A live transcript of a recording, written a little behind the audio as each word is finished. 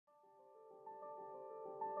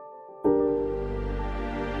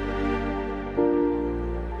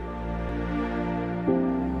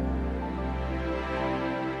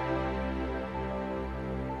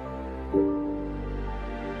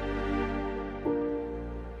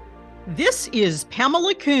This is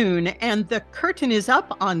Pamela Kuhn, and the curtain is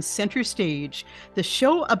up on Center Stage, the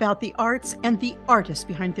show about the arts and the artists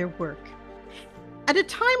behind their work. At a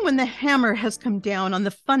time when the hammer has come down on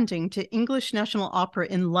the funding to English National Opera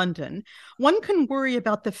in London, one can worry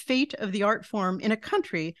about the fate of the art form in a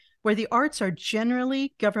country where the arts are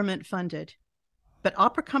generally government funded. But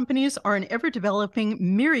opera companies are an ever-developing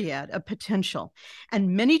myriad of potential,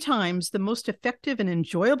 and many times the most effective and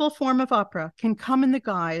enjoyable form of opera can come in the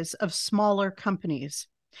guise of smaller companies.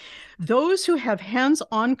 Those who have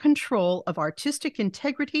hands-on control of artistic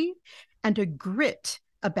integrity and a grit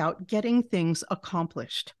about getting things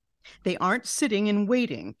accomplished. They aren't sitting and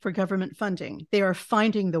waiting for government funding. They are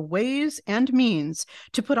finding the ways and means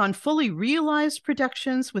to put on fully realized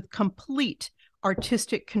productions with complete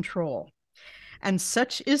artistic control. And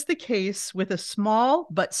such is the case with a small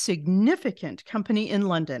but significant company in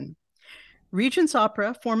London. Regent's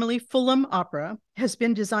Opera, formerly Fulham Opera, has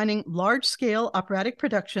been designing large-scale operatic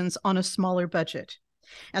productions on a smaller budget.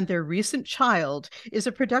 And their recent child is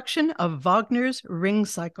a production of Wagner's Ring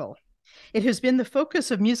Cycle. It has been the focus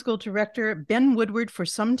of musical director Ben Woodward for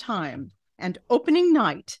some time, and opening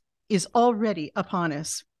night is already upon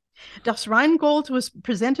us. Das Rheingold was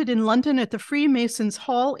presented in London at the Freemasons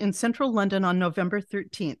Hall in central London on November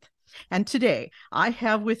 13th. And today I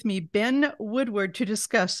have with me Ben Woodward to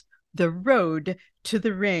discuss the road to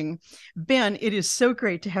the ring. Ben, it is so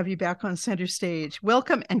great to have you back on Center Stage.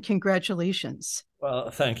 Welcome and congratulations.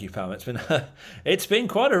 Well, thank you, Pam. It's been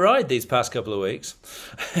quite a ride these past couple of weeks.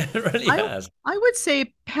 It really has. I would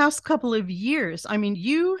say past couple of years. I mean,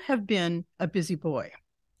 you have been a busy boy.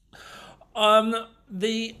 Um,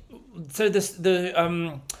 the so this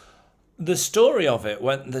the story of it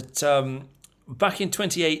went that back in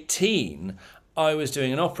 2018 I was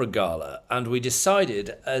doing an opera gala, and we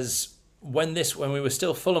decided when we were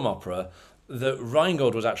still Fulham Opera that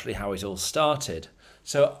Rheingold was actually how it all started.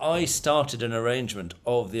 So I started an arrangement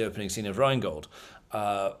of the opening scene of Rheingold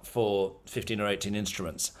for 15 or 18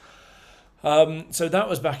 instruments. So that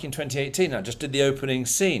was back in 2018. I just did the opening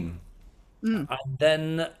scene. And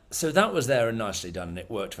then, so that was there and nicely done, and it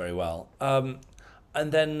worked very well. And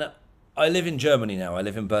then I live in Germany now. I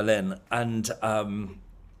live in Berlin, and at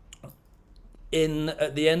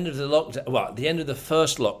the end of the lockdown, well, at the end of the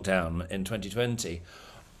first lockdown in 2020,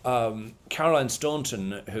 Caroline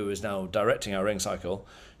Staunton, who is now directing our Ring Cycle,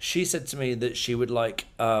 she said to me that she would like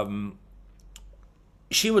to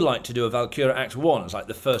do a Valkyria Act 1 as like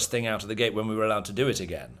the first thing out of the gate when we were allowed to do it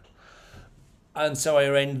again. And so I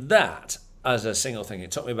arranged that as a single thing. It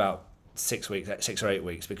took me about 6 or 8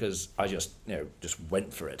 weeks, because I just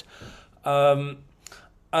went for it.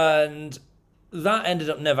 And that ended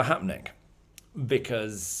up never happening,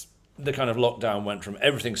 because the kind of lockdown went from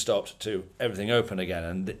everything stopped to everything open again,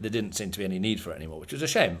 and there didn't seem to be any need for it anymore, which was a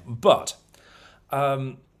shame. But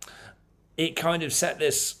it kind of set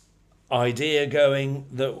this idea going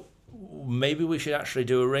that maybe we should actually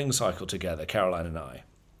do a Ring Cycle together, Caroline and I.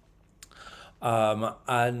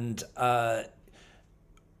 I'd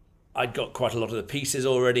got quite a lot of the pieces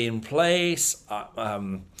already in place.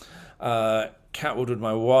 Kat Woodward,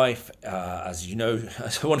 my wife, as you know,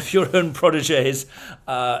 as one of your own proteges,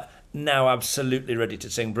 now absolutely ready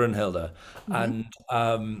to sing Brunhilde. And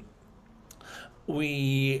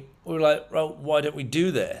we were like, well, why don't we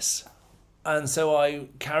do this? And so I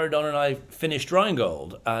carried on and I finished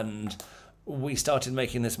Rheingold, and we started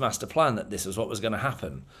making this master plan that this was what was going to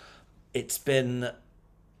happen. It's been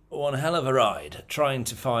one hell of a ride trying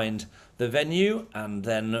to find the venue and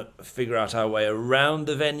then figure out our way around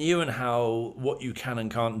the venue and what you can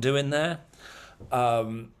and can't do in there.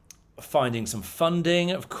 Finding some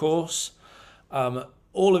funding, of course.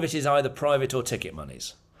 All of it is either private or ticket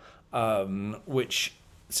monies,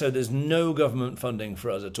 so there's no government funding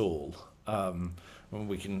for us at all.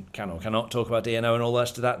 We can or cannot talk about DNO and all the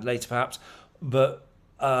rest of that later, perhaps, but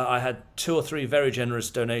I had 2 or 3 very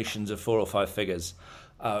generous donations of 4 or 5 figures,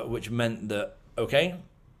 which meant that, okay,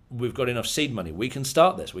 we've got enough seed money. We can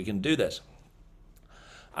start this. We can do this.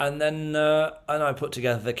 And then I put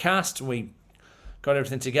together the cast. We got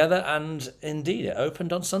everything together, and indeed, it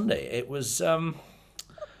opened on Sunday. It was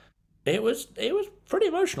pretty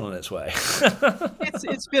emotional in its way.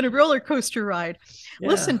 It's been a roller coaster ride. Yeah.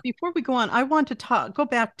 Listen, before we go on, I want to go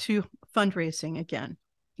back to fundraising again.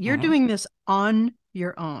 You're doing this on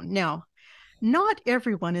your own. Now, not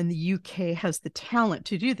everyone in the UK has the talent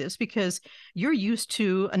to do this, because you're used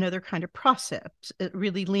to another kind of process,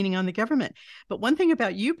 really leaning on the government. But one thing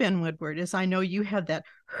about you, Ben Woodward, is I know you have that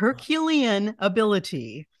Herculean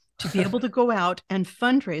ability to be able to go out and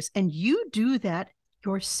fundraise, and you do that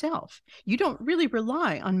yourself. You don't really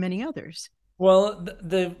rely on many others. Well,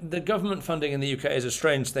 the government funding in the UK is a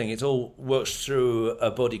strange thing. It all works through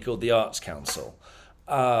a body called the Arts Council,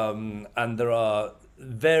 and there are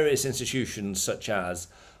various institutions such as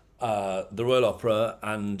the Royal Opera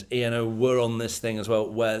and ENO were on this thing as well,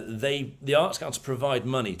 where the Arts Council provide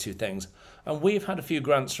money to things, and we've had a few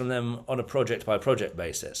grants from them on a project by project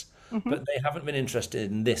basis, Hmm. but they haven't been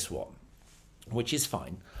interested in this one, which is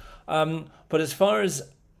fine. But as far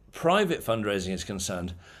as private fundraising is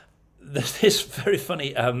concerned, there's this very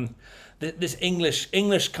funny this English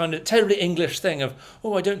kind of terribly English thing of,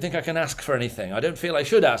 oh, I don't think I can ask for anything. I don't feel I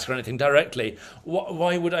should ask for anything directly.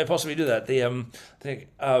 Why would I possibly do that? The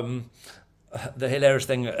hilarious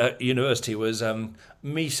thing at university was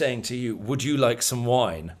me saying to you, would you like some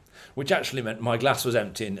wine? Which actually meant my glass was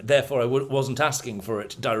empty, and therefore wasn't asking for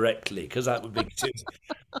it directly, because that would be too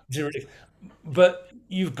ridiculous. But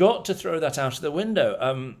you've got to throw that out of the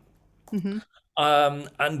window. Hmm.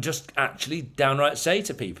 And just actually downright say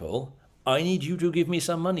to people, I need you to give me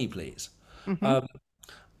some money, please. Hmm.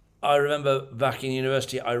 I remember back in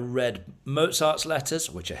university, I read Mozart's letters,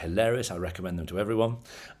 which are hilarious. I recommend them to everyone,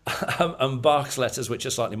 and Bach's letters, which are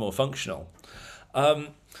slightly more functional. And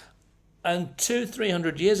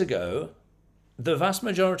 300 years ago, the vast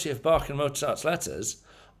majority of Bach and Mozart's letters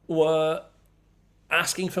were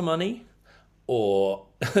asking for money, or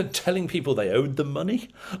telling people they owed them money,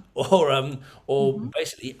 or Hmm.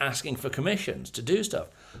 basically asking for commissions to do stuff.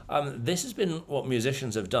 This has been what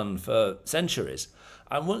musicians have done for centuries.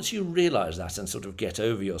 And once you realise that and sort of get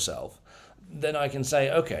over yourself, then I can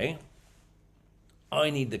say, okay, I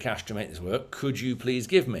need the cash to make this work. Could you please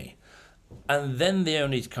give me? And then the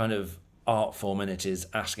only kind of art form in it is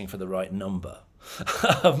asking for the right number,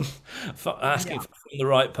 um, for asking Yeah. from the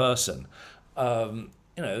right person.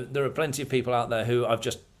 There are plenty of people out there who I've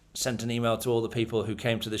just sent an email to all the people who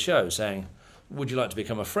came to the show saying, would you like to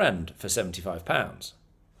become a friend for £75?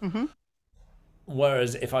 Hmm.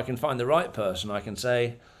 Whereas if I can find the right person, I can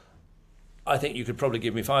say, I think you could probably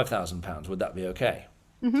give me £5,000. Would that be okay?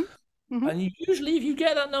 Hmm. Hmm. And usually, if you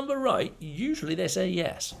get that number right, usually they say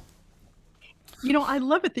yes. I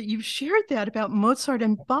love it that you've shared that about Mozart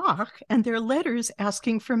and Bach and their letters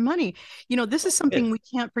asking for money. This is something Yes. we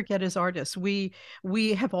can't forget as artists. We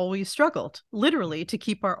have always struggled, literally, to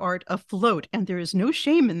keep our art afloat, and there is no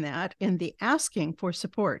shame in that, in the asking for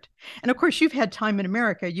support. And of course, you've had time in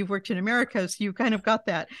America. You've worked in America, so you kind of got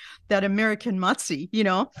that American motsy,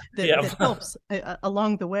 that Yeah. that helps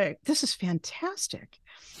along the way. This is fantastic.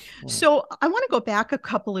 So I want to go back a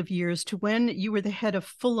couple of years to when you were the head of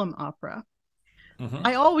Fulham Opera. Hmm.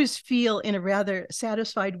 I always feel in a rather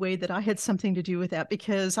satisfied way that I had something to do with that,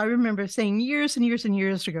 because I remember saying years and years and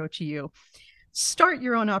years ago to you, start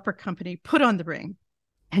your own opera company, put on the ring.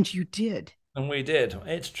 And you did. And we did.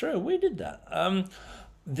 It's true. We did that.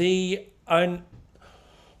 The I,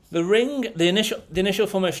 the initial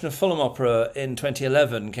formation of Fulham Opera in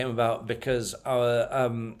 2011 came about because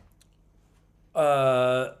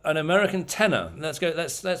an American tenor. Let's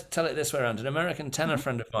tell it this way around. An American tenor Mhm.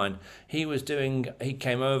 friend of mine. He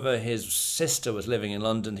came over. His sister was living in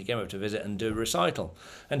London. He came over to visit and do a recital,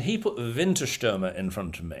 and he put Winterstürmer in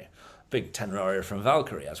front of me, big tenor aria from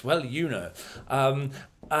Valkyrie, as well you know,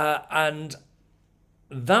 and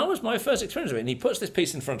that was my first experience of it. And he puts this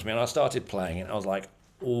piece in front of me, and I started playing it. And I was like,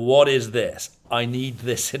 "What is this? I need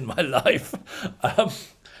this in my life." Um,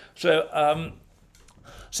 so.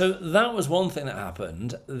 So that was one thing that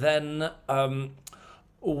happened. Then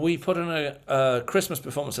we put on a Christmas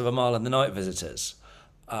performance of A Mile and the Night Visitors,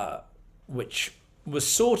 which was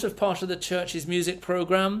sort of part of the church's music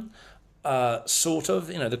program, sort of,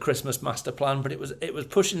 the Christmas master plan, but it was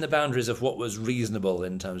pushing the boundaries of what was reasonable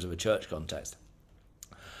in terms of a church context.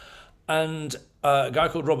 And a guy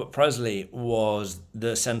called Robert Presley was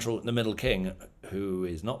the middle king, who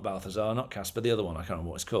is not Balthazar, not Caspar, the other one, I can't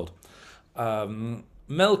remember what it's called.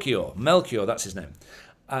 Melchior, that's his name.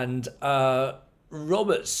 And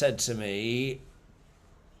Robert said to me,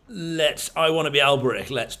 I want to be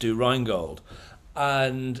Alberic, let's do Rheingold.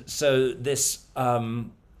 And so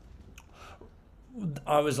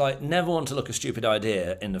I was like, never want to look a stupid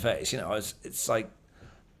idea in the face. It's like,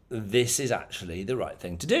 this is actually the right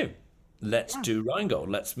thing to do. Let's Yeah. do Rheingold.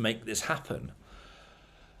 Let's make this happen.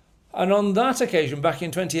 And on that occasion, back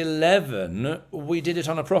in 2011, we did it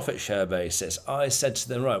on a profit share basis. I said to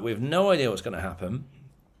them, right, we have no idea what's going to happen.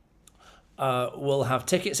 We'll have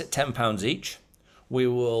tickets at £10 each. We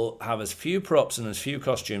will have as few props and as few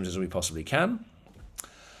costumes as we possibly can.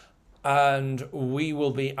 And I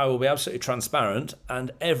will be absolutely transparent,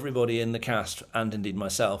 and everybody in the cast, and indeed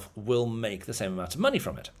myself, will make the same amount of money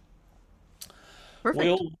from it. We Perfect.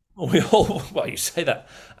 all we all, well, you say that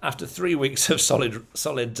after 3 weeks of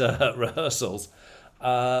solid rehearsals,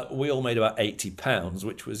 we all made about £80,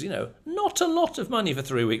 which was, not a lot of money for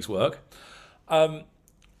 3 weeks' work.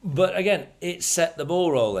 But again, it set the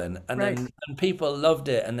ball rolling, and Right. then and people loved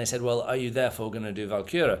it, and they said, "Well, are you therefore going to do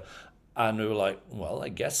Valkyra?" And we were like, "Well, I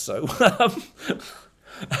guess so."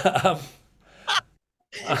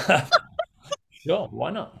 Sure, why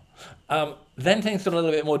not? Then things got a little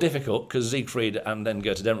bit more difficult because Siegfried and then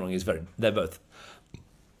Goethe Dämmerung they're both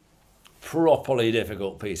properly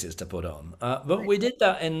difficult pieces to put on. But Right. we did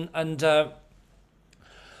that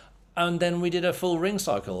and then we did a full ring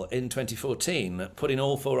cycle in 2014, putting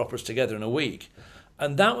all four operas together in a week.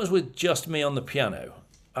 And that was with just me on the piano.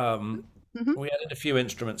 Hmm. We added a few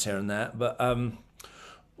instruments here and there, but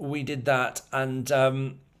we did that. And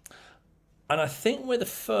I think we're the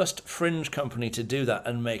first fringe company to do that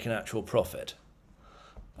and make an actual profit.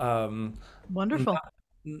 Wonderful.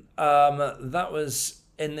 That was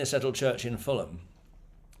in this little church in Fulham.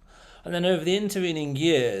 And then over the intervening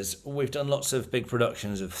years, we've done lots of big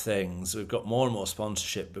productions of things. We've got more and more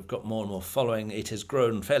sponsorship. We've got more and more following. It has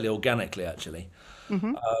grown fairly organically, actually.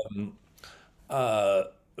 Hmm.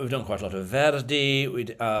 We've done quite a lot of Verdi.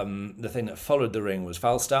 The thing that followed The Ring was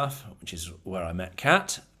Falstaff, which is where I met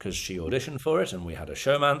Kat because she auditioned for it, and we had a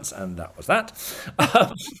showmance, and that was that.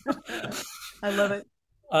 I love it.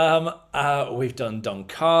 We've done Don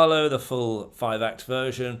Carlo, the full five-act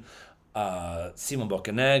version, Simon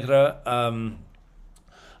Boccanegra,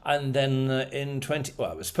 and then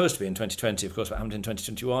well, it was supposed to be in 2020, of course, but happened in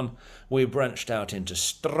 2021. We branched out into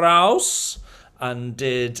Strauss and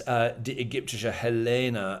did Die Ägyptische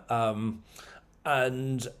Helene,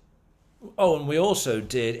 and and we also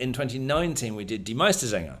did in 2019 we did Die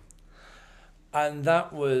Meistersänger, and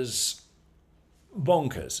that was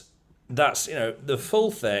bonkers. That's the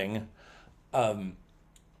full thing,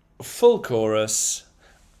 full chorus,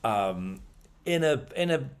 in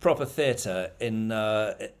a proper theatre in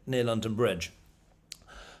near London Bridge.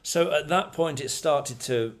 So at that point, it started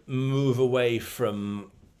to move away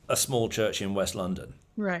from a small church in West London.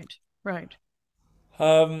 Right. Right.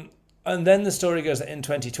 And then the story goes that in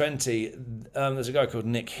 2020, there's a guy called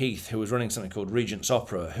Nick Heath who was running something called Regent's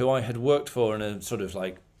Opera, who I had worked for in a sort of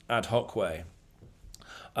like ad hoc way,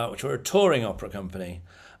 which were a touring opera company.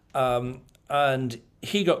 And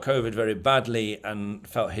he got COVID very badly and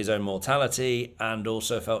felt his own mortality, and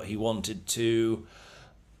also felt he wanted to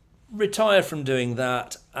retire from doing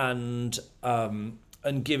that and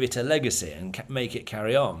give it a legacy and make it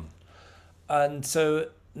carry on. And so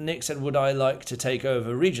Nick said, "Would I like to take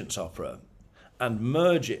over Regent's Opera and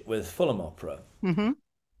merge it with Fulham Opera?" Hmm.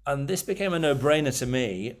 And this became a no-brainer to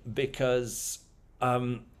me because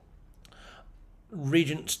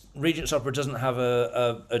Regent's Opera doesn't have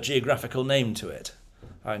a geographical name to it.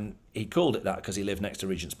 And he called it that because he lived next to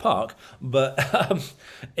Regent's Park, but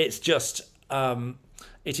it's just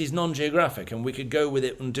it is non-geographic, and we could go with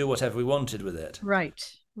it and do whatever we wanted with it.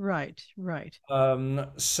 Right. Right. Right.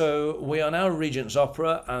 So we are now Regent's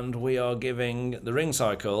Opera, and we are giving the Ring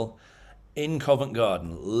Cycle in Covent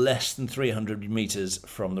Garden, less than 300 meters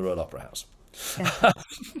from the Royal Opera House.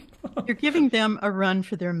 You're giving them a run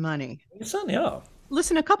for their money. We certainly are.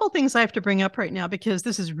 Listen, a couple things I have to bring up right now because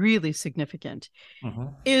this is really significant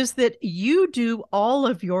Mhm. is that you do all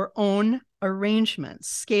of your own arrangements,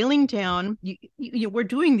 scaling down. We're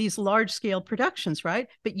doing these large scale productions, right?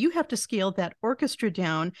 But you have to scale that orchestra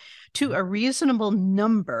down to a reasonable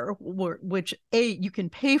number, which you can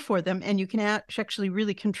pay for them and you can actually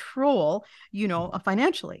really control,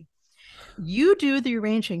 financially. You do the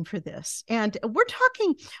arranging for this. And we're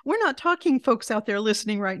not talking, folks out there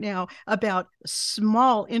listening right now, about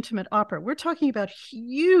small, intimate opera. We're talking about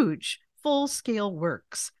huge, full scale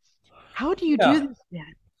works. How do you Yeah. do this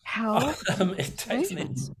then? How It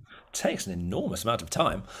arrangements? takes an enormous amount of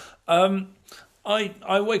time. I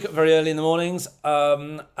wake up very early in the mornings,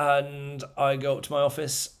 and I go up to my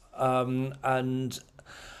office, and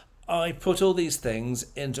I put all these things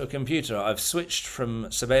into a computer. I've switched from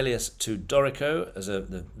Sibelius to Dorico as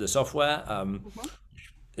the software. Mhm.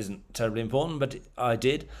 Isn't terribly important, but I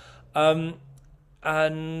did, and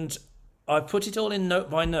I put it all in note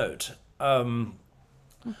by note.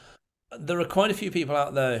 There are quite a few people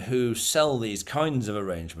out there who sell these kinds of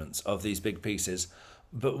arrangements of these big pieces,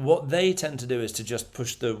 but what they tend to do is to just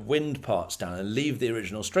push the wind parts down and leave the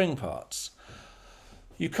original string parts.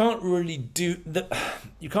 You can't really do that.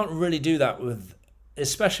 You can't really do that with,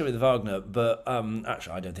 especially with Wagner. But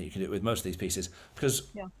actually, I don't think you can do it with most of these pieces because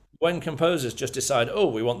Yeah. when composers just decide, oh,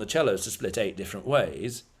 we want the cellos to split eight different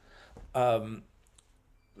ways,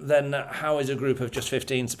 then how is a group of just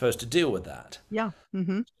 15 supposed to deal with that? Yeah.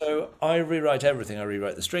 Mm-hmm. So I rewrite everything. I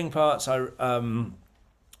rewrite the string parts.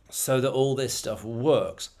 So that all this stuff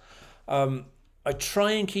works. I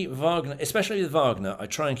try and keep Wagner, especially with Wagner, I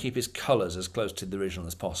try and keep his colours as close to the original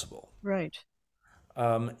as possible. Right.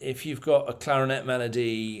 If you've got a clarinet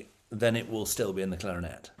melody, then it will still be in the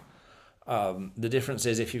clarinet. The difference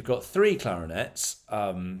is if you've got three clarinets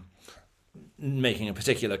making a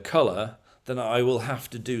particular colour, then I will have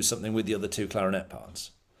to do something with the other two clarinet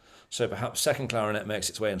parts. So perhaps second clarinet makes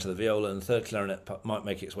its way into the viola and third clarinet might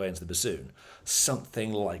make its way into the bassoon.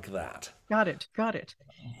 Something like that. Got it. Got it.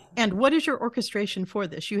 And what is your orchestration for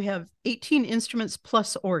this? You have 18 instruments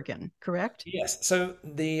plus organ, correct? Yes. So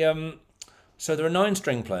so there are 9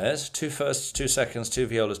 string players, 2 firsts, 2 seconds, 2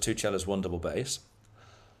 violas, 2 cellos, 1 double bass.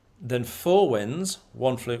 Then 4 winds,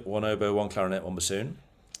 1 flute, 1 oboe, 1 clarinet, 1 bassoon.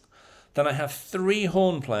 Then I have 3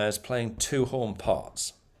 horn players playing 2 horn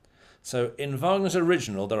parts. So in Wagner's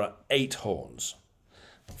original, there are 8 horns.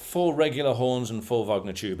 4 regular horns and 4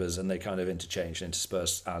 Wagner tubas, and they kind of interchange and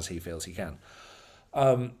intersperse as he feels he can.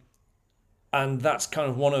 And that's kind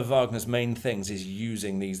of one of Wagner's main things, is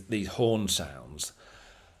using these horn sounds.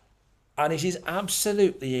 And it is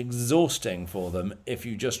absolutely exhausting for them if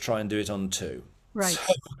you just try and do it on 2. Right.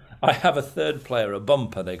 So I have a third player, a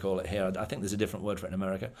bumper, they call it here. I think there's a different word for it in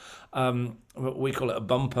America. But we call it a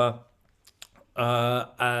bumper.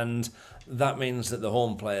 And that means that the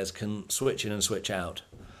horn players can switch in and switch out.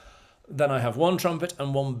 Then I have 1 trumpet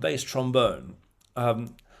and 1 bass trombone.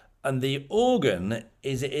 And the organ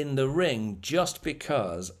is in the ring just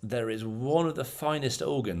because there is one of the finest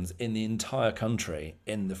organs in the entire country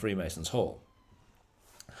in the Freemasons' Hall.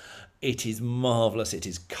 It is marvellous, it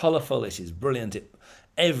is colourful, it is brilliant.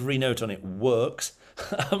 Every note on it works,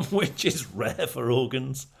 which is rare for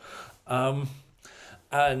organs. And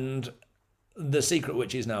the secret,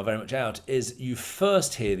 which is now very much out, is you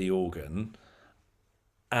first hear the organ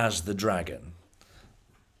as the dragon.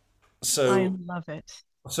 So I love it.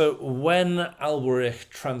 So when Alberich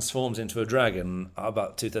transforms into a dragon,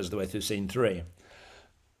 about 2/3 of the way through scene 3,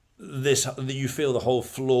 you feel the whole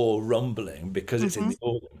floor rumbling because it's in the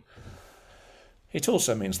organ. It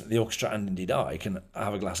also means that the orchestra, and indeed I, can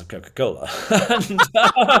have a glass of Coca-Cola.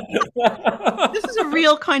 This is a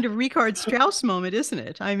real kind of Richard Strauss moment, isn't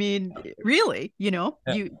it? I mean, really, Yeah.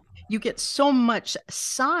 you get so much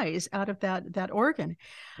size out of that organ.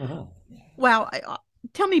 Mhm. Wow.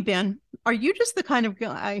 Tell me, Ben, are you just the kind of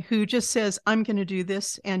guy who just says, I'm going to do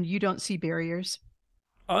this, and you don't see barriers?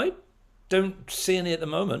 I don't see any at the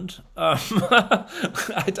moment.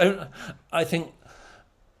 I don't. I think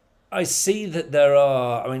I see that there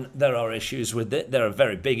are issues with it. There are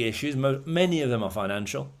very big issues. Many of them are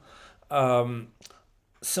financial.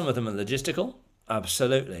 Some of them are logistical.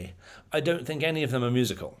 Absolutely. I don't think any of them are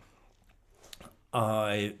musical.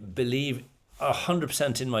 I believe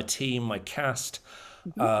 100% in my team, my cast,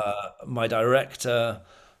 my director.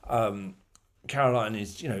 Caroline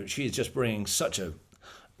is, she is just bringing such a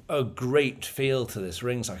great feel to this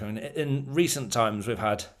ring cycle. I mean, in recent times, we've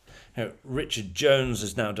had, Richard Jones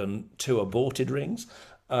has now done 2 aborted rings.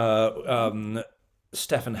 Stefan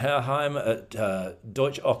Herheim at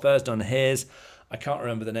Deutsche Oper has done his. I can't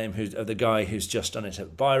remember the name of the guy who's just done it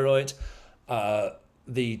at Bayreuth.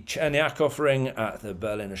 The Cherniakov ring at the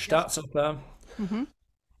Berliner Staatsoper. Mm-hmm.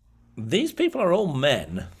 These people are all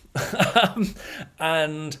men.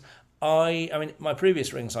 And I mean, my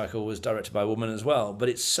previous ring cycle was directed by a woman as well, but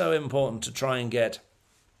it's so important to try and get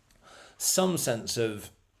some sense of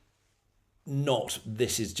not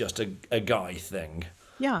this is just a guy thing.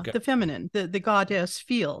 Yeah, the feminine, the goddess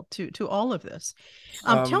feel to all of this.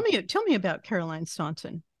 Tell me about Caroline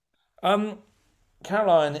Staunton.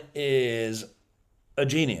 Caroline is a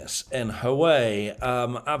genius in her way.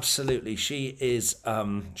 Absolutely, she's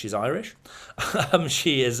Irish.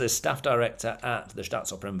 She is a staff director at the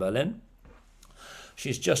Staatsoper in Berlin.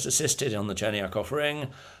 She's just assisted on the Cherniakov ring.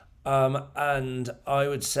 And I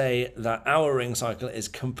would say that our ring cycle is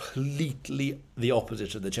completely the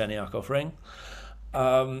opposite of the Cherniakov ring.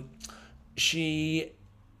 She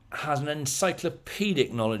has an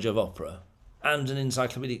encyclopedic knowledge of opera and an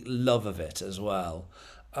encyclopedic love of it as well.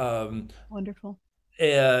 Wonderful.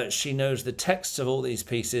 She knows the texts of all these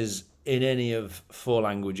pieces in any of 4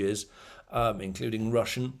 languages, including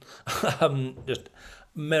Russian. Just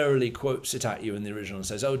merrily quotes it at you in the original and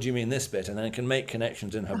says, "Oh, do you mean this bit?" And then can make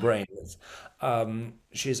connections in her brain.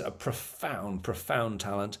 She's a profound, profound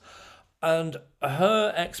talent. And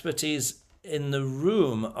her expertise in the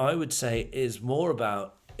room, I would say,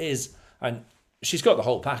 and she's got the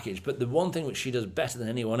whole package, but the one thing which she does better than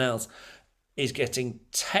anyone else is getting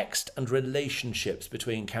text and relationships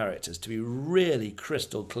between characters to be really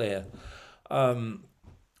crystal clear. And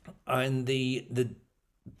the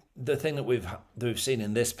thing that we've seen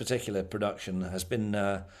in this particular production has been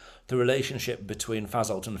the relationship between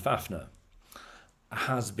Fasolt and Fafner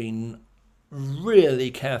has been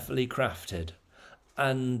really carefully crafted,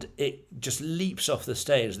 and it just leaps off the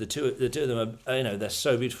stage. The two of them are, they're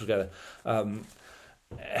so beautiful together.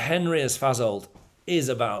 Henry as Fasolt is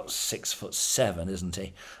about 6'7", isn't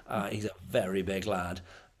he? He's a very big lad.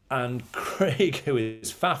 And Craig, who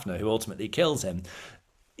is Fafner, who ultimately kills him,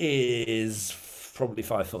 is probably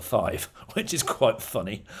 5'5", which is quite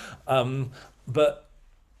funny. But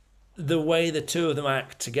the way the two of them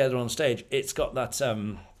act together on stage, it's got that.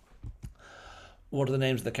 What are the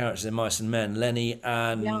names of the characters in Mice and Men? Lenny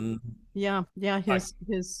Yeah, and yeah. I,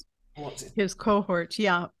 what's it? His cohort.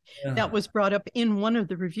 Yeah, Yeah, that was brought up in one of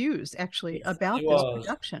the reviews actually it about this was,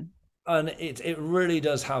 production. and it really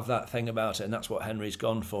does have that thing about it, and that's what Henry's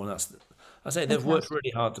gone for, and I say they've worked Fantastic.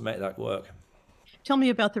 really hard to make that work. Tell me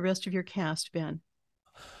about the rest of your cast, Ben.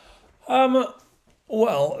 Um,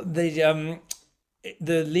 well, the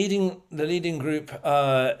leading group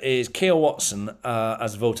is Kia Watson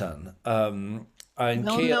as Votan. And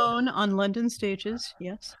Well Kia, known on London stages.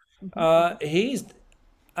 Yes. Mhm. he's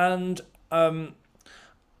and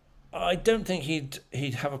I don't think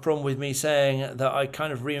he'd have a problem with me saying that I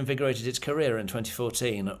kind of reinvigorated his career in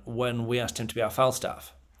 2014 when we asked him to be our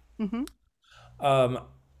Falstaff. Mhm.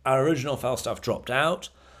 Our original Falstaff dropped out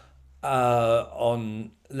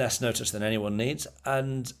on less notice than anyone needs,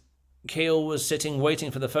 and Keel was sitting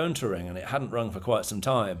waiting for the phone to ring, and it hadn't rung for quite some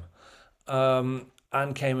time.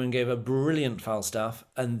 Anne came and gave a brilliant Falstaff,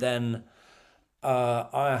 and then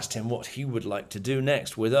I asked him what he would like to do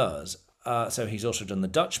next with us. So he's also done The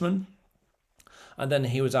Dutchman, and then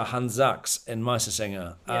he was our Hans Sachs in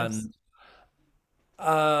Meistersinger, Yes.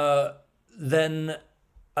 and then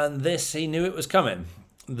and this he knew it was coming.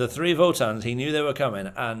 The three Votans, he knew they were coming,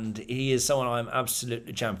 and he is someone I'm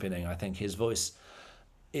absolutely championing. I think his voice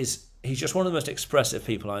he's just one of the most expressive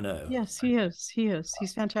people I know. Yes, he is. He is.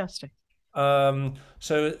 He's fantastic. So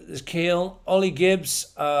there's Keel, Ollie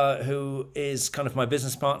Gibbs, who is kind of my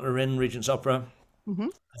business partner in Regent's Opera. Hmm.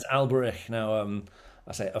 It's Alberich. Now,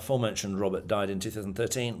 I say aforementioned Robert died in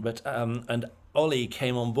 2013, but and Ollie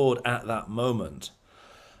came on board at that moment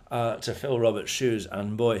to fill Robert's shoes,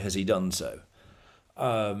 and boy has he done so.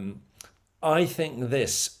 I think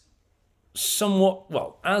this somewhat,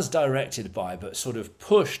 well, as directed by, but sort of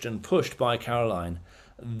pushed and pushed by Caroline,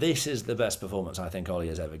 this is the best performance I think Ollie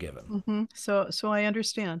has ever given. So I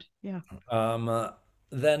understand. Yeah.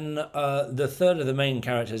 Then the third of the main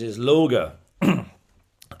characters is Loga,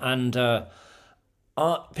 and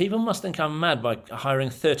people must think I'm mad by hiring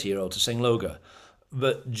 30-year-old to sing Loga,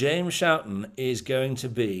 but James Shoughton is going to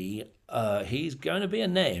be he's going to be a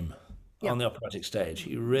name Yeah. on the operatic stage.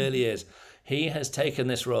 He really is. He has taken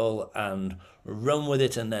this role and run with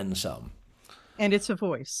it and then some. And it's a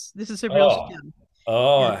voice. This is a real Oh, gem.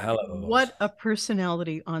 oh, a And hell of a voice. what a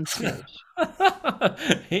personality on stage.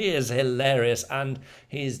 He is hilarious, and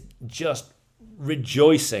he's just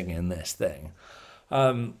rejoicing in this thing.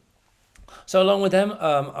 So along with them,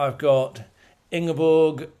 I've got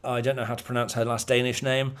Ingeborg. I don't know how to pronounce her last Danish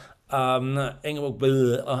name. Ingeborg.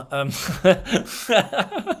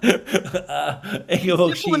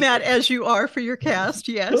 Ingeborg. Diplomat as you are for your cast,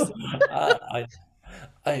 yes. I,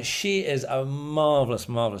 she is a marvelous,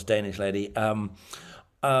 marvelous Danish lady.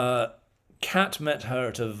 Kat met her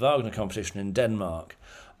at a Wagner competition in Denmark,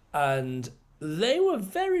 and they were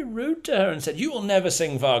very rude to her and said, "You will never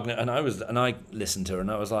sing Wagner." And I listened to her, and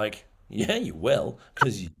I was like, "Yeah, you will,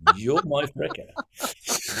 because you're my fricker."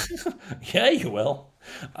 Yeah, you will.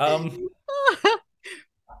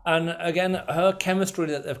 And again, her chemistry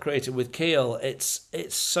that they've created with Keel, it's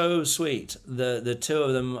so sweet. The two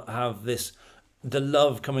of them have this, the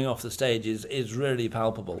love coming off the stage is really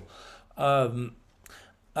palpable. My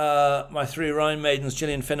three Rhine maidens,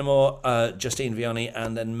 Gillian Finnemore, Justine Vianney,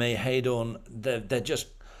 and then May Haydorn, they're just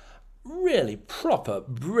really proper,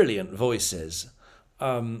 brilliant voices.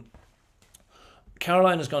 Caroline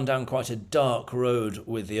has gone down quite a dark road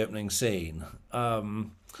with the opening scene,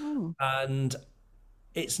 and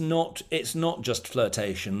it's not just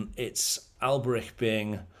flirtation. It's Alberich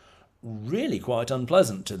being really quite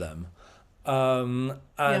unpleasant to them. Yeah.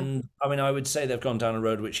 And I mean, I would say they've gone down a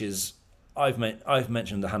road which is I've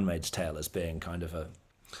mentioned The Handmaid's Tale as being kind of a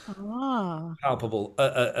Ah, palpable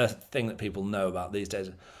a thing that people know about these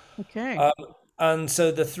days. okay. And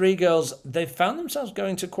so the three girls, they found themselves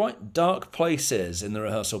going to quite dark places in the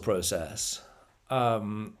rehearsal process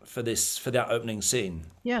for that opening scene.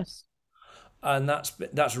 Yes. and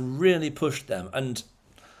that's really pushed them. And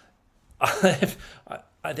I,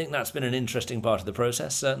 I think that's been an interesting part of the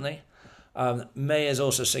process, certainly. May is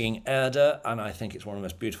also singing Erda, and I think it's one of the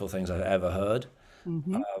most beautiful things I've ever heard.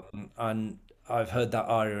 Hmm. And I've heard that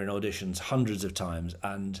aria in auditions hundreds of times,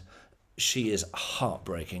 and she is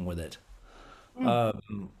heartbreaking with it.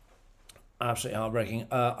 Absolutely heartbreaking.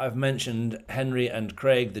 I've mentioned Henry and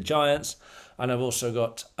Craig, the Giants, and I've also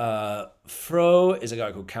got Fro is a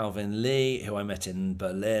guy called Calvin Lee, who I met in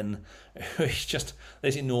Berlin. He's just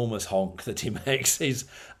this enormous honk that he makes. He's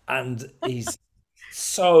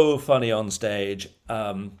so funny on stage.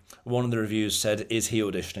 One of the reviews said, "Is he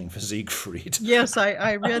auditioning for Siegfried?" Yes,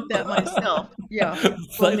 I read that myself. Yeah.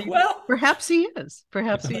 It's Well, like, maybe, well, perhaps he is.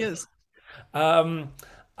 Perhaps he is. um,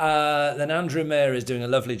 then Andrew Mayer is doing a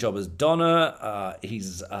lovely job as Donna.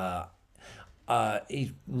 He's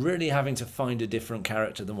really having to find a different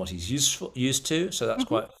character than what he's used to, so that's Hmm.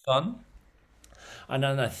 quite fun. And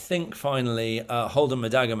then I think finally, Holden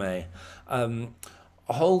Madagame.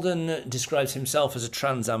 Holden describes himself as a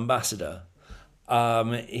trans ambassador.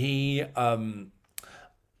 He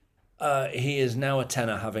is now a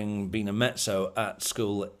tenor, having been a mezzo at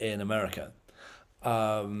school in America.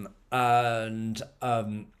 And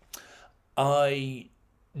I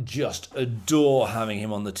just adore having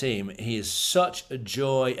him on the team. He is such a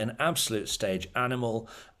joy, an absolute stage animal.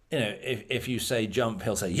 You know, if you say jump,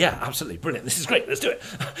 he'll say, "Yeah, absolutely, brilliant. This is great. Let's do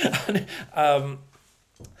it."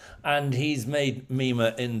 And he's made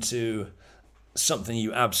Mima into something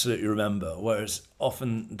you absolutely remember. Whereas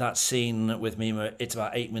often that scene with Mima, it's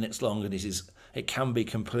about 8 minutes long, and it can be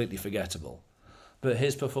completely forgettable. But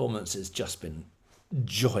his performance has just been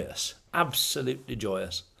joyous, absolutely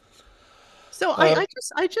joyous. So Uh,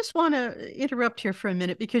 I just want to interrupt here for a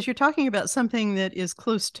minute because you're talking about something that is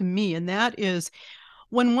close to me, and that is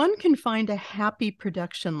when one can find a happy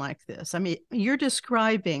production like this. I mean, you're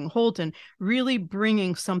describing Holden really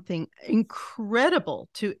bringing something incredible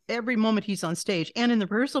to every moment he's on stage and in the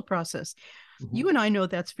rehearsal process. mhm, You and I know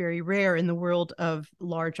that's very rare in the world of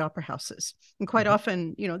large opera houses. And quite mhm.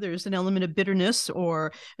 often, there's an element of bitterness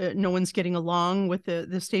or no one's getting along with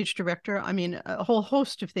the stage director. I mean, a whole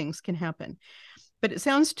host of things can happen. But it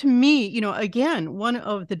sounds to me, again, one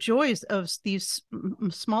of the joys of these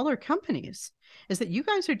smaller companies is that you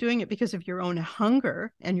guys are doing it because of your own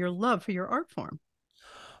hunger and your love for your art form.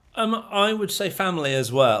 I would say family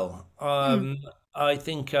as well. Mm, I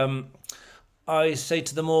think I say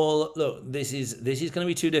to them all, look, this is going to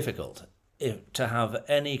be too difficult to have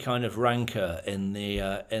any kind of rancor in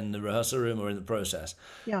the rehearsal room or in the process.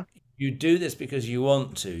 yeah. You do this because you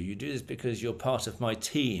want to. You do this because you're part of my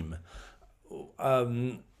team.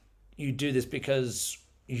 You do this because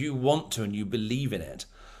you want to and you believe in it.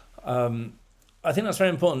 I think that's very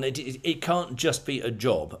important. It can't just be a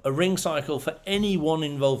job. A ring cycle for anyone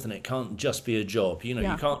involved in it can't just be a job. You know, you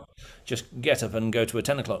Yeah. can't just get up and go to a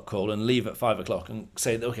 10 o'clock call and leave at 5 o'clock and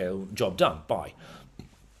say, okay, well, job done, bye.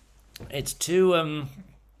 It's too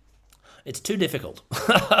difficult.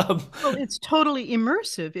 Well, it's totally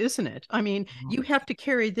immersive, isn't it? I mean, you have to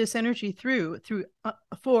carry this energy through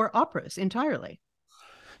 4 operas entirely.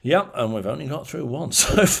 Yeah, and we've only got through one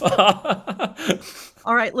so far.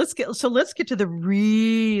 All right, let's get to the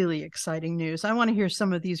really exciting news. I want to hear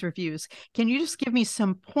some of these reviews. Can you just give me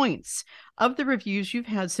some points of the reviews you've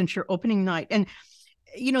had since your opening night? And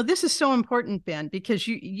this is so important, Ben, because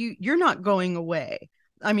you're not going away.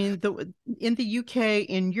 I mean, in the UK,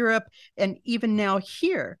 in Europe, and even now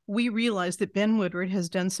here, we realize that Ben Woodward has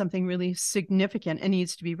done something really significant and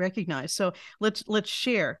needs to be recognized. So let's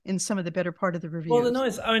share in some of the better part of the Well, the reviews.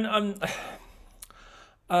 nice. I mean,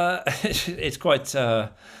 it's quite.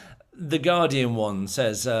 The Guardian one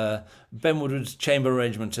says Ben Woodward's chamber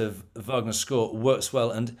arrangement of Wagner's score works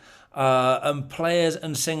well, and players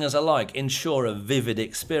and singers alike ensure a vivid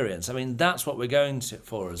experience. I mean, that's what we're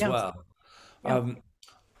for as Yeah, well. yeah,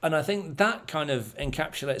 And I think that kind of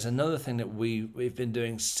encapsulates another thing that we've been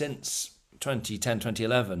doing since 2010,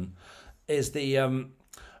 2011, is the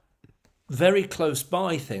very close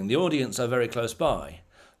by thing. The audience are very close by.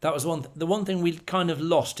 That was the one thing we kind of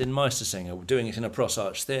lost in Meistersinger, doing it in a Pross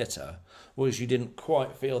Arch theatre, was you didn't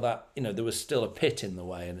quite feel that, there was still a pit in the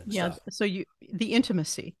way and yeah. stuff. So the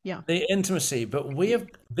intimacy, yeah. The intimacy, but we have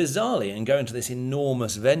bizarrely, in going to this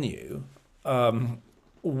enormous venue,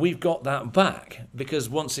 we've got that back because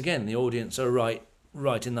once again the audience are right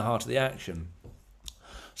in the heart of the action.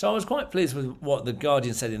 So I was quite pleased with what the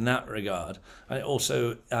Guardian said in that regard, and it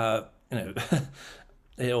also,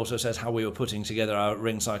 it also says how we were putting together our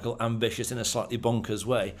ring cycle ambitious in a slightly bonkers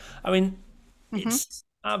way. I mean, Hmm.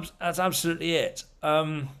 that's absolutely it.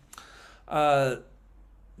 Uh,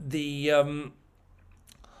 the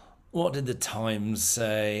what did the Times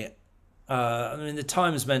say? I mean, the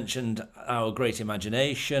Times mentioned our great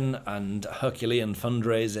imagination and Herculean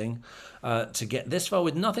fundraising to get this far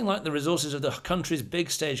with nothing like the resources of the country's big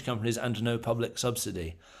stage companies and no public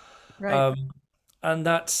subsidy. Right. And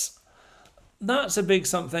that's a big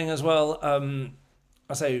something as well.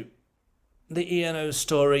 I say the ENO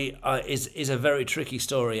story is a very tricky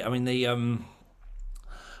story. I mean,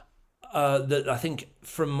 I think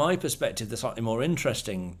from my perspective, the slightly more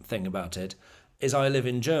interesting thing about it is I live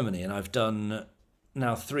in Germany and I've done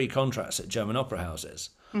now 3 contracts at German opera houses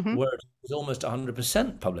Hmm. where it is almost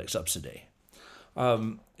 100% public subsidy.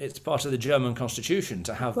 It's part of the German constitution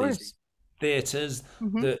to Of have these course. theatres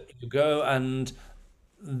Hmm. that you go and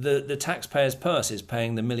the taxpayer's purse is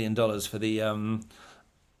paying the $1 million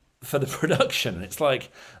for the production. It's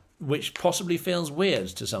like, which possibly feels weird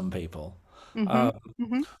to some people. Hmm.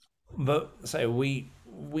 Hmm. But say we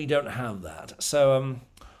don't have that. So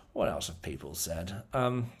what else have people said?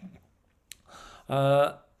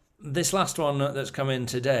 This last one that's come in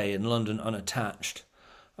today in London Unattached.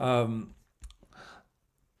 I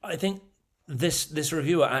think this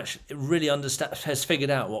reviewer actually really has figured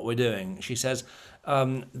out what we're doing. She says,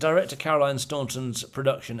 director Caroline Staunton's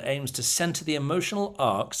production aims to centre the emotional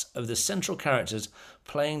arcs of the central characters,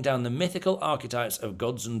 playing down the mythical archetypes of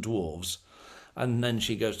gods and dwarves. And then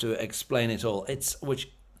she goes to explain it all. It's which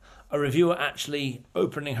a reviewer actually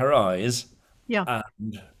opening her eyes Yeah.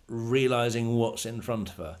 and realizing what's in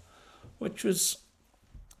front of her, which was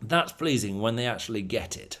that's pleasing when they actually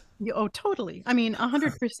get it. Oh, totally. I mean,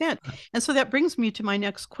 100%. And so that brings me to my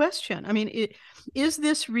next question. I mean, is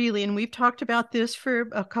this really, and we've talked about this for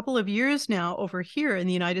a couple of years now over here in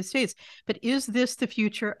the United States, but is this the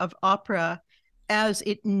future of opera as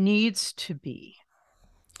it needs to be?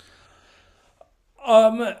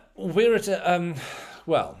 We're at a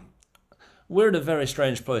well, we're at a very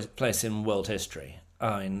strange place in world history.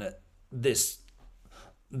 I mean, this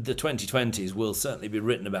the 2020s will certainly be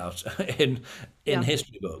written about in Yeah.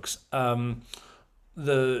 history books.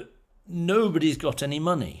 The Nobody's got any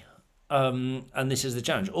money, and this is the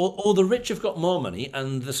challenge. Or the rich have got more money,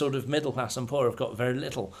 and the sort of middle class and poor have got very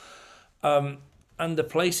little. And the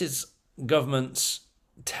places governments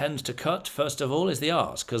tend to cut first of all is the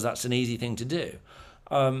arts because that's an easy thing to do.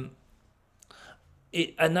 And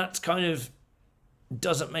that's kind of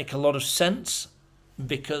doesn't make a lot of sense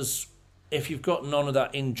because if you've got none of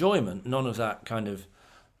that enjoyment, none of that kind of,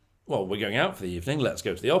 well, we're going out for the evening, let's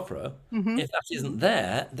go to the opera. Hmm. If that isn't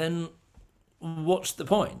there, then what's the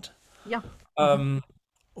point? Yeah. Hmm.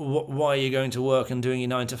 Why are you going to work and doing your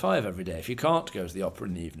 9 to 5 every day if you can't go to the opera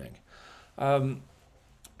in the evening?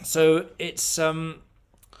 So it's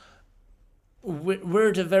we're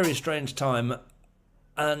at a very strange time,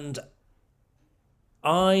 and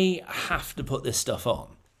I have to put this stuff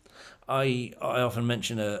on. I often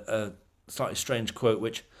mention a slightly strange quote,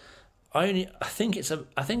 which I think it's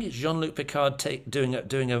Jean-Luc Picard doing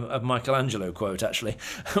a Michelangelo quote actually.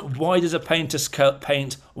 Why does a painter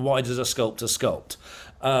paint? Why does a sculptor sculpt?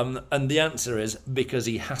 And the answer is because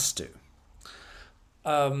he has to.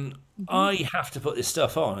 Hmm. I have to put this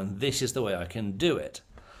stuff on, and this is the way I can do it.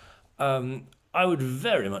 I would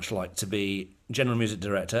very much like to be general music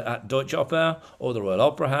director at Deutsche Oper or the Royal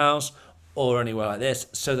Opera House or anywhere like this,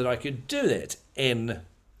 so that I could do it in,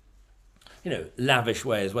 lavish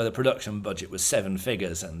ways where the production budget was 7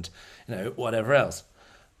 figures and, whatever else.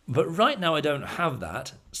 But right now I don't have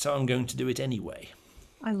that, so I'm going to do it anyway.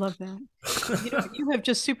 I love that. You have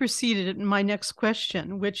just superseded my next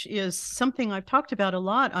question, which is something I've talked about a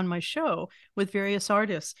lot on my show with various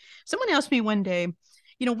artists. Someone asked me one day,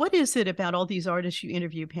 what is it about all these artists you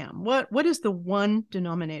interview, Pam? What is the one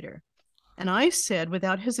denominator? And I said,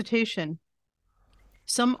 without hesitation,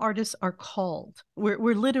 some artists are called.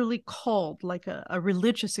 We're literally called like a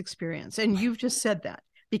religious experience. And you've just said that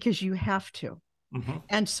because you have to. Mm-hmm.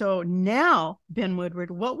 And so now, Ben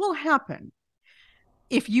Woodward, what will happen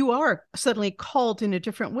if you are suddenly called in a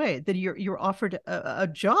different way, that you're offered a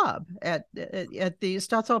job at the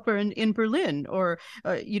Staatsoper in Berlin, or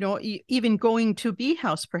even going to B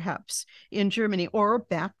House perhaps in Germany, or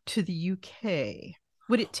back to the UK?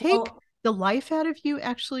 Would it take Well, the life out of you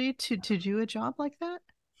actually to do a job like that?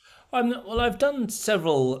 I've done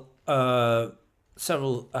several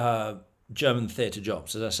German theatre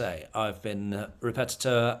jobs. As I say, I've been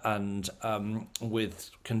repetitor and with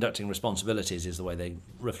conducting responsibilities is the way they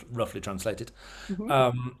roughly translate it.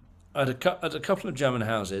 Mm-hmm. At a couple of German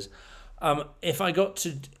houses. If I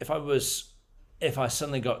was if I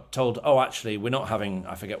suddenly got told, oh, actually, we're not having,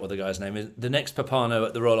 I forget what the guy's name is, the next Papano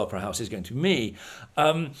at the Royal Opera House is going to be me,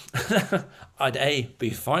 um, I'd be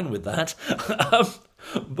fine with that.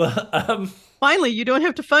 But Finally, you don't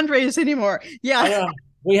have to fundraise anymore. Yeah.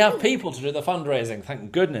 we have people to do the fundraising,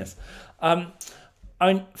 thank goodness. Um,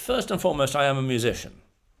 first and foremost, I am a musician.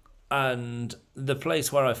 And the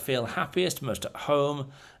place where I feel happiest, most at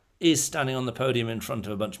home, is standing on the podium in front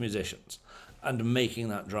of a bunch of musicians and making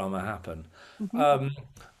that drama happen. Mhm.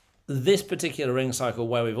 This particular ring cycle,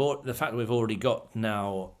 where the fact that we've already got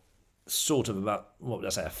now sort of about, what would I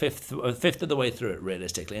say, a fifth of the way through it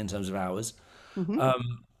realistically in terms of hours. Mhm.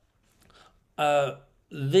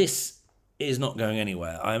 This is not going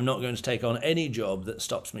anywhere. I am not going to take on any job that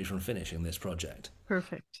stops me from finishing this project.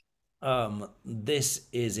 Perfect. This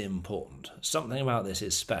is important. Something about this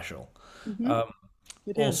is special. Mhm.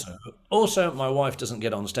 It is. Also, my wife doesn't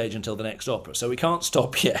get on stage until the next opera, so we can't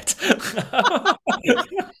stop yet.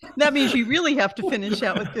 That means you really have to finish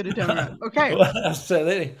out with Good Adona. Okay.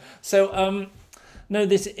 Absolutely. So, no,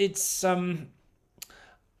 this it's.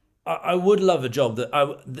 I would love a job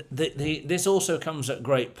that this also comes at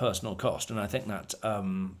great personal cost, and I think that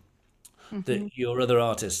Mhm. that your other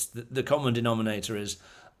artists, the common denominator is,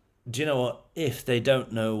 do you know what? If they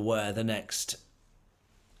don't know where the next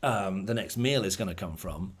meal is going to come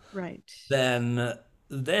from, Right. then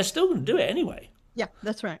they're still going to do it anyway. Yeah,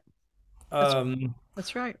 that's right. That's Um,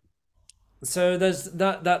 that's right. so there's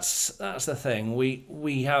that. That's the thing.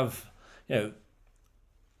 We have, you know,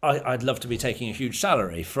 I'd love to be taking a huge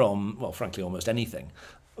salary from, well, frankly, almost anything,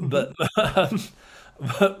 Mhm. but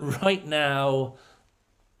but right now,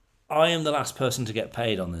 I am the last person to get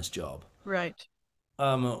paid on this job, Right.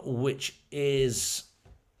 which is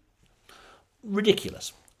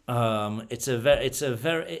ridiculous. It's a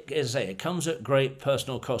very, as I say, it comes at great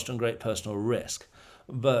personal cost and great personal risk.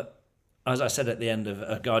 But as I said at the end of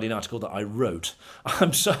a Guardian article that I wrote,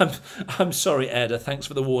 I'm sorry, Eda, thanks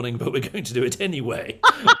for the warning, but we're going to do it anyway.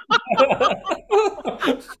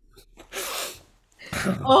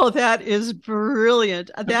 Oh, that is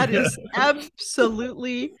brilliant. That is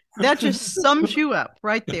absolutely, that just sums you up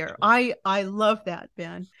right there. I love that,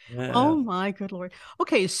 Ben. Yeah. Oh my good Lord.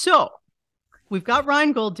 Okay, so we've got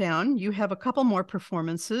Rheingold down. You have a couple more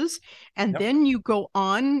performances, and Yep. then you go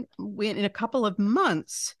on in a couple of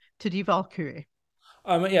months to Die Walküre.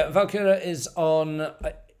 Yeah, Valkyria is on.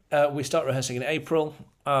 We start rehearsing in April.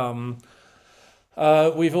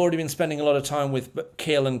 We've already been spending a lot of time with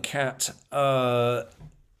Keel and Kat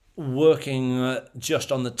working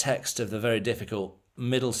just on the text of the very difficult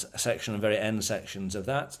middle section and very end sections of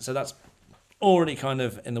that. So that's already kind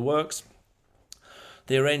of in the works.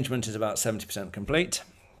 The arrangement is about 70% complete.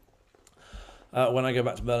 When I go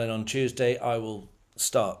back to Berlin on Tuesday, I will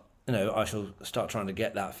start. I shall start trying to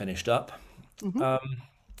get that finished up. Mhm.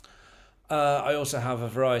 I also have a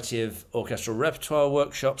variety of orchestral repertoire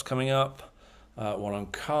workshops coming up. One on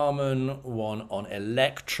Carmen, one on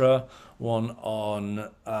Electra, one on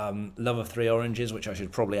Love of Three Oranges, which I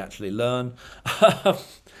should probably actually learn.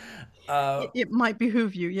 It might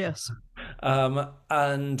behoove you, yes.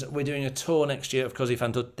 And we're doing a tour next year of Così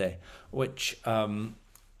fan tutte, which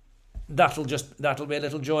that'll be a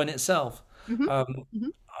little joy in itself. Mhm.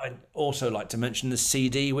 Mhm. I'd also like to mention the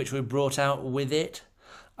CD which we brought out with it.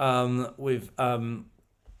 We've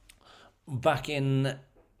back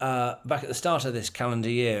at the start of this calendar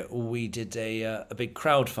year, we did a big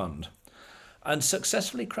crowd fund, and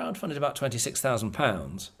successfully crowdfunded about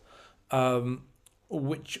 £26,000,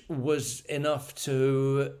 which was enough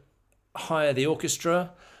to hire the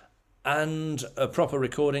orchestra and a proper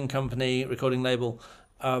recording label,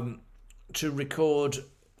 to record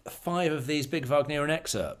 5 of these big Wagnerian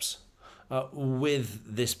excerpts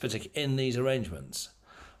with in these arrangements.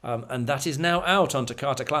 And that is now out on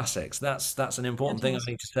Toccata Classics. That's an important thing I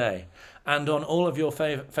Fantastic. need to say. And on all of your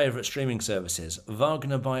favourite streaming services,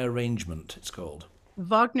 Wagner by Arrangement, it's called.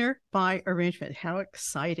 Wagner by arrangement. How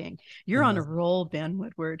exciting. You're on a roll, Ben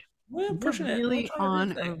Woodward. We're You're pushing it. We're really trying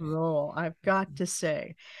on a everything. roll, I've got to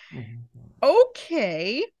say.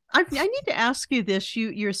 Okay. I need to ask you this.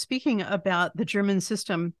 You're speaking about the German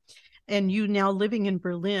system and you now living in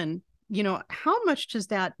Berlin. How much does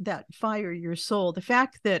that fire your soul? The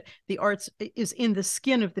fact that the arts is in the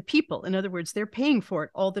skin of the people. In other words, they're paying for it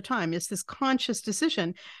all the time. It's this conscious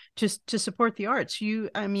decision to support the arts.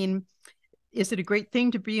 I mean, is it a great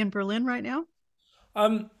thing to be in Berlin right now?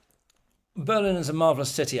 Um, Berlin is a marvelous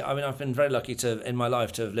city. I mean, I've been very lucky in my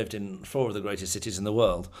life to have lived in 4 of the greatest cities in the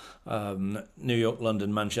world: New York,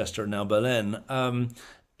 London, Manchester, and now Berlin.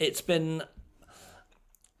 It's been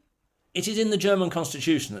It is in the German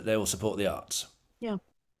constitution that they will support the arts. Yeah.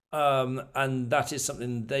 and that is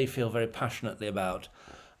something they feel very passionately about.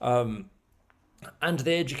 And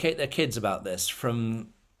they educate their kids about this from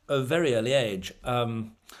a very early age.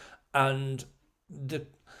 And the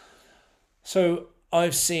so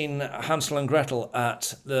I've seen Hansel and Gretel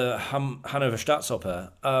at the Hanover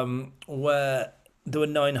Staatsoper, where there were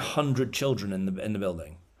 900 children in the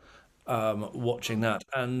building watching that.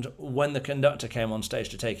 And when the conductor came on stage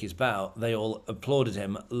to take his bow, they all applauded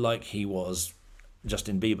him like he was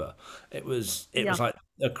Justin Bieber. It was Yeah. like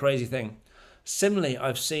a crazy thing. Similarly,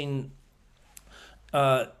 I've seen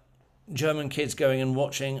German kids going and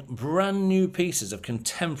watching brand new pieces of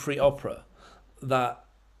contemporary opera that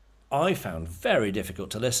I found very difficult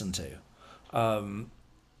to listen to.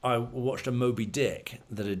 I watched a Moby Dick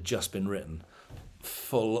that had just been written,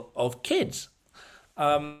 full of kids.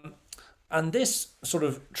 And this sort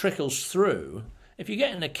of trickles through. If you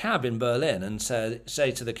get in a cab in Berlin and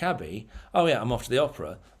say to the cabbie, "Oh yeah, I'm off to the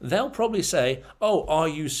opera," they'll probably say, "Oh, are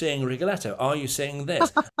you seeing Rigoletto? Are you seeing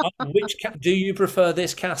this? Do you prefer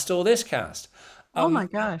this cast or this cast?" Oh my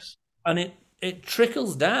gosh. And it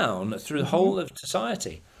trickles down through the Hmm. whole of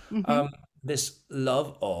society. Hmm. This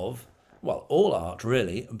love of, well, all art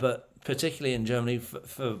really, but particularly in Germany,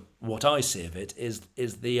 for what I see of it, is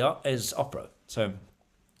opera. So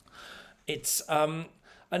it's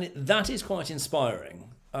that is quite inspiring.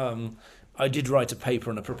 I did write a paper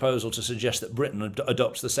and a proposal to suggest that Britain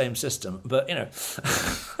adopts the same system, but I It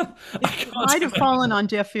can't. might have fallen on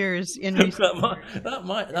deaf ears in recent That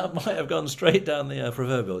might have gone straight down the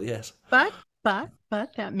proverbial. Yes. but but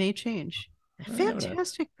that may change. You never know.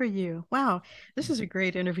 Fantastic for you. Wow, this is a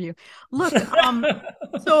great interview. Look,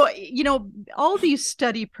 so all these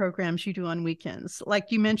study programs you do on weekends, like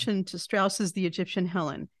you mentioned Strauss's The Egyptian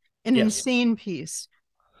Helen, an Yes. insane piece.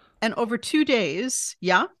 And over 2 days,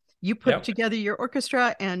 yeah, you put Yep. together your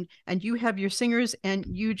orchestra and you have your singers and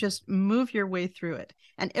you just move your way through it.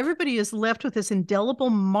 And everybody is left with this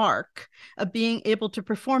indelible mark of being able to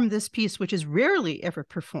perform this piece, which is rarely ever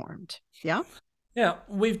performed. Yeah. Yeah,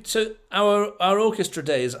 so our orchestra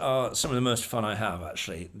days are some of the most fun I have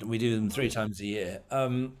actually. We do them 3 times a year,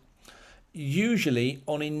 usually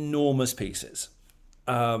on enormous pieces.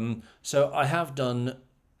 So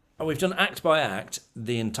we've done act by act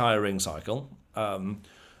the entire ring cycle.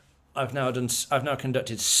 I've now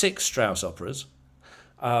conducted 6 Strauss operas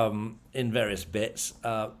in various bits,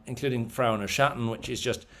 including Frau Neuschattel, which is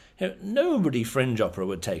just nobody fringe opera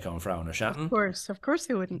would take on Frau Neuschattel Of course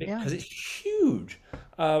they wouldn't. Yeah. because it's huge.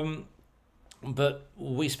 But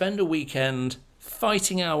we spend a weekend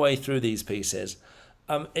fighting our way through these pieces.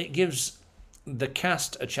 It gives the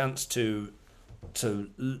cast a chance to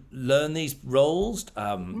learn these roles,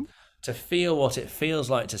 to feel what it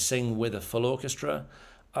feels like to sing with a full orchestra.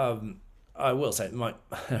 I will say my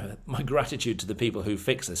gratitude to the people who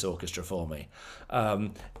fix this orchestra for me.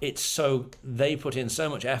 They put in so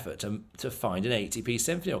much effort to find an 80-piece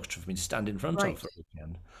symphony orchestra for me to stand in front of Right. for a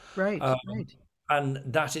weekend, Right. Right. and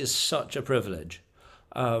that is such a privilege.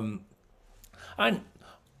 And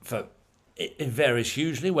for it varies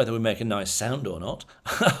hugely whether we make a nice sound or not.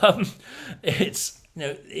 um, it's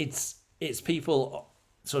people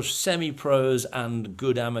sort of semi-pros and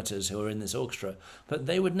good amateurs who are in this orchestra, but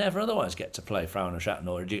they would never otherwise get to play Frau Neuschattel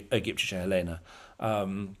or Ägyptische Helena.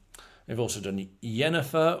 We've also done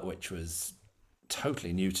Yennefer, which was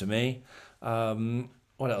totally new to me.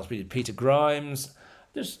 What else? We did Peter Grimes.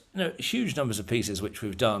 There's huge numbers of pieces which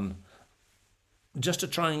we've done just to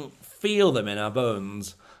try and feel them in our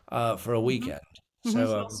bones for a weekend. So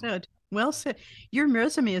Well said. Well said. Your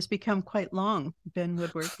resume has become quite long, Ben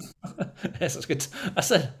Woodward. yes, that's good. I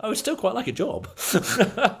said I would still quite like a job.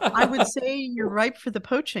 I would say you're ripe for the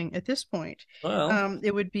poaching at this point. Well,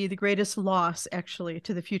 It would be the greatest loss, actually,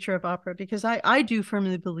 to the future of opera, because I do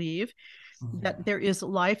firmly believe that there is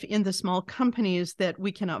life in the small companies that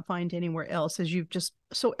we cannot find anywhere else, as you've just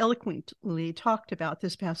so eloquently talked about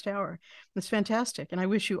this past hour. It's fantastic, and I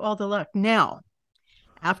wish you all the luck. Now,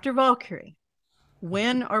 after Valkyrie,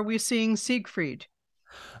 when are we seeing Siegfried?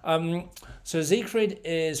 so Siegfried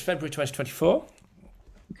is February 2024.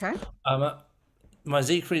 Okay. My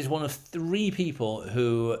Siegfried is one of 3 people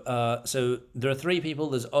who. So there are 3 people.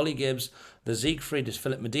 There's Ollie Gibbs. The Siegfried is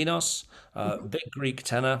Philip Medinos, big Greek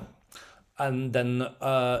tenor, and then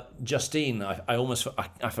Justine.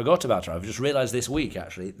 I forgot about her. I've just realised this week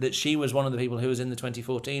actually that she was one of the people who was in the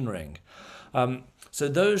 2014 ring. So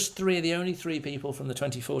those 3 are the only 3 people from the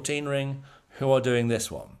 2014 ring who are doing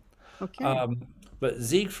this one. Okay. But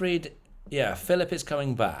Siegfried, yeah, Philip is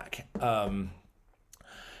coming back.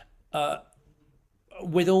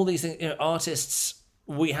 With all these things, artists,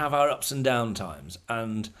 we have our ups and down times,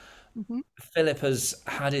 and Hmm. Philip has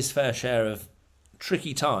had his fair share of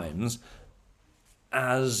tricky times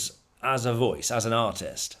as a voice, as an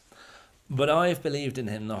artist. But I've believed in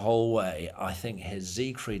him the whole way. I think his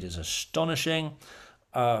Siegfried is astonishing.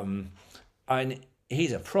 Um, and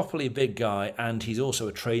he's a properly big guy, and he's also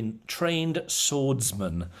a trained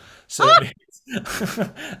swordsman. So it means,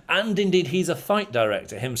 and indeed, he's a fight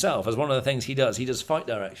director himself. As one of the things he does fight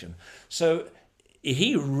direction. So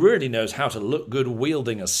he really knows how to look good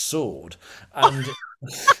wielding a sword, and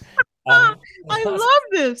Ah, um, I that's, love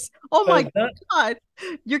this. Oh so my that God.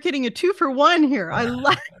 You're getting a 2 for 1 here. I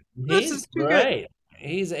love this he's is too good. great.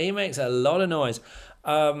 He makes a lot of noise.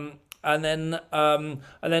 And then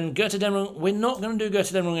Götterdämmerung, we're not going to do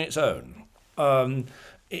Götterdämmerung on its own.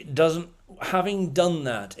 It doesn't. Having done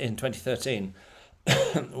that in 2013,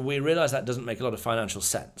 we realised that doesn't make a lot of financial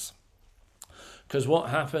sense. Because what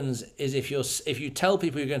happens is if you tell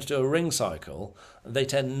people you're going to do a ring cycle, they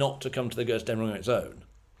tend not to come to the Götterdämmerung on its own.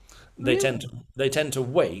 Really? They tend to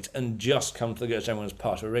wait and just come to the Götterdämmerung as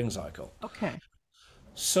part of a ring cycle. Okay.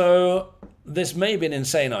 So this may be an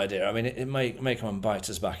insane idea. I mean, it may come and bite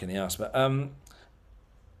us back in the ass. But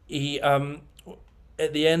he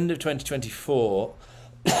at the end of 2024,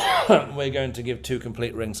 we're going to give 2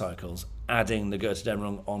 complete ring cycles, adding the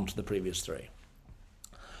Götterdämmerung onto the previous 3.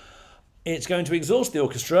 It's going to exhaust the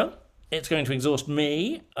orchestra. It's going to exhaust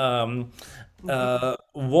me. Hmm.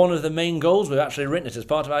 One of the main goals, we've actually written it as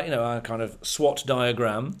part of our kind of SWOT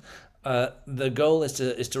diagram. The goal is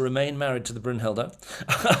to remain married to the Brunhilde.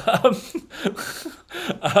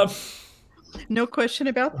 um, No question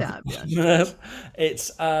about that, Ben.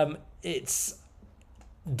 it's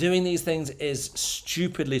doing these things is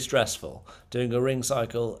stupidly stressful. Doing a ring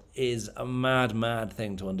cycle is a mad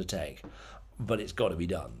thing to undertake, but it's got to be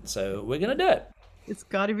done. So we're gonna do it. It's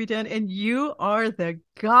got to be done. And you are the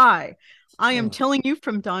guy. I am Mm. telling you,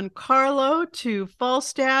 from Don Carlo to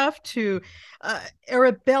Falstaff to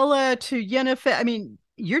Arabella to Yennefer. I mean,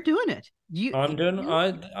 you're doing it. I'm doing. You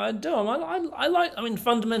I do. I like. I mean,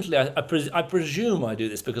 fundamentally, I presume I do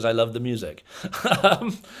this because I love the music.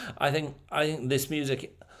 um, I think this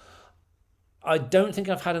music. I don't think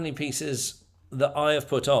I've had any pieces that I have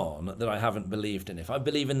put on that I haven't believed in. If I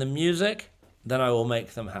believe in the music, then I will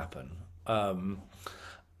make them happen.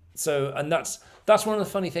 And that's one of the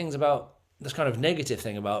funny things about this kind of negative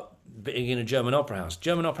thing about being in a German opera house.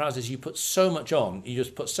 German opera houses, you put so much on, you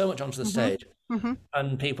just put so much onto the hmm stage, hmm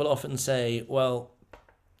and people often say, "Well,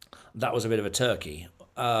 that was a bit of a turkey.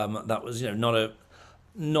 That was,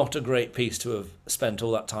 not a great piece to have spent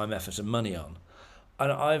all that time, effort, and money on."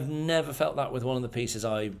 And I've never felt that with one of the pieces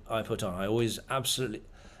I put on. I always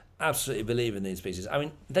absolutely believe in these pieces. I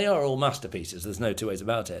mean, they are all masterpieces. There's no two ways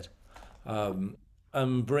about it.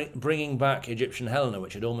 Bringing back Egyptian Helena,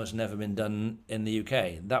 which had almost never been done in the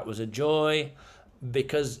UK, that was a joy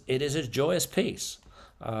because it is a joyous piece.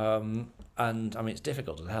 And I mean, it's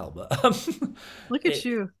difficult as hell, but Look at it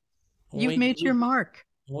you. You've we made your we mark.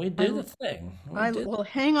 we I do the thing. We I did. will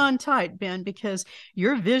hang on tight, Ben, because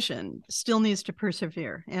your vision still needs to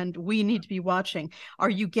persevere and we need to be watching. Are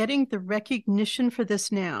you getting the recognition for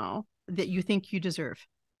this now that you think you deserve?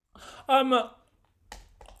 Um,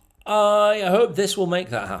 I hope this will make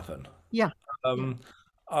that happen. Yeah. Yeah. Um,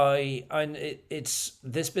 it's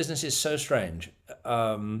this business is so strange.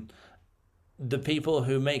 Um, the people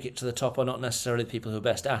who make it to the top are not necessarily the people who are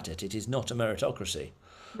best at it. It is not a meritocracy.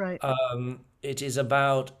 Right. It is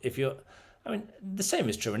about if you're. I mean, the same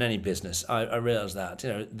is true in any business. I realize that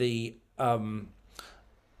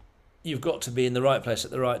you've got to be in the right place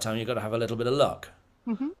at the right time. You've got to have a little bit of luck.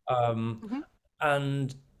 Hmm. Um, Hmm.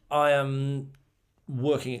 and I am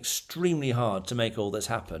working extremely hard to make all this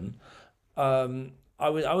happen. I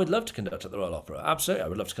would love to conduct at the Royal Opera. Absolutely, I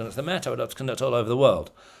would love to conduct at the Met. I would love to conduct all over the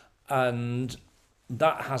world, and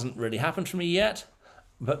that hasn't really happened for me yet.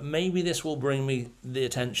 But maybe this will bring me the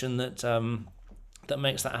attention that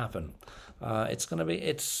makes that happen. It's gonna be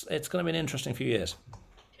an interesting few years.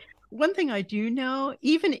 One thing I do know,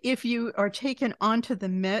 even if you are taken onto the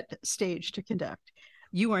Met stage to conduct,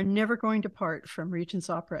 you are never going to part from Regent's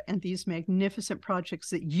Opera and these magnificent projects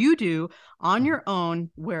that you do on your own,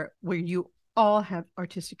 where you all have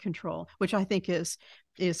artistic control, which I think is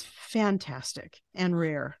fantastic and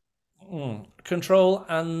rare. Control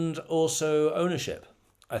and also ownership,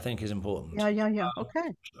 I think, is Yeah, important. yeah, yeah.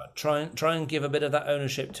 Okay. Try and give a bit of that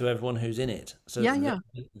ownership to everyone who's in it, so Yeah, that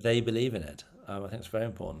yeah. they believe in it. I think it's very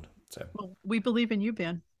important. So, Well, we believe in you,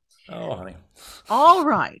 Ben. oh, honey. All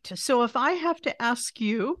right. So if I have to ask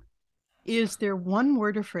you, is there one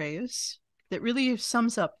word or phrase that really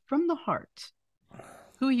sums up from the heart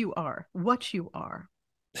who you are, what you are?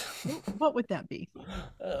 What would that be?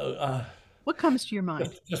 Uh, uh, What comes to your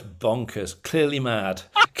mind? just bonkers. Clearly mad.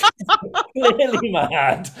 Clearly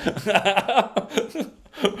mad. That is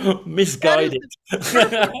Misguided. the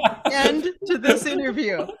perfect end to this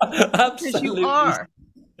interview, because you Absolutely. are.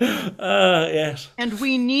 Yes. And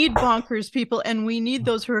we need bonkers people, and we need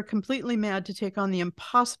those who are completely mad to take on the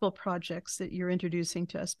impossible projects that you're introducing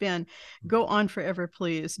to us. Ben, go on forever,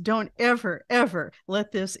 please. Don't ever, ever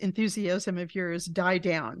let this enthusiasm of yours die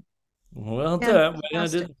down. Well done. We're going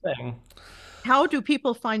to do Fantastic. the thing. How do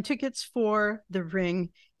people find tickets for the Ring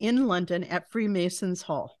in London at Freemasons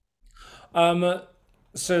Hall? Um,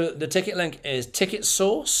 so the ticket link is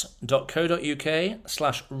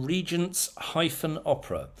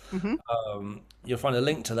ticketsource.co.uk/regents-opera. Mm-hmm. You'll find a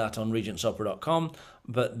link to that on regentsopera.com,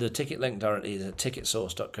 but the ticket link directly is at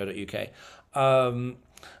ticketsource.co.uk.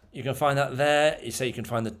 You can find that there. So you can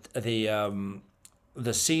find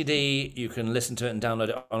the CD. You can listen to it and download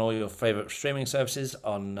it on all your favorite streaming services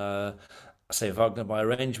on, say, Wagner by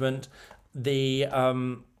arrangement.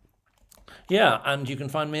 Yeah, and you can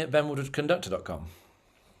find me at benwoodwardconductor.com.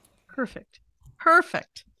 Perfect.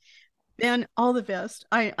 Perfect. Ben, all the best.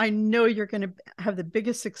 I know you're going to have the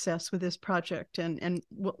biggest success with this project, and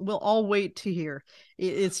we'll all wait to hear.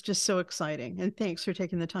 It's just so exciting. And thanks for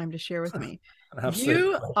taking the time to share with me. Absolutely.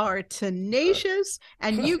 You are tenacious,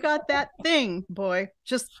 and you got that thing, boy,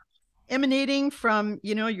 just emanating from,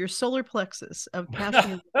 your solar plexus of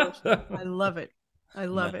passion and devotion. I love it. I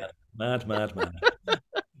love it. Mad.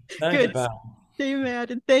 Thank Good. you, Stay mad,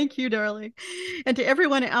 and thank you, darling. And to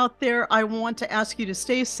everyone out there, I want to ask you to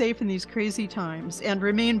stay safe in these crazy times and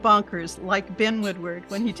remain bonkers like Ben Woodward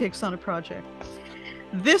when he takes on a project.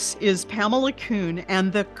 This is Pamela Kuhn,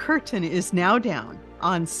 and the curtain is now down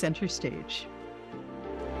on Center Stage.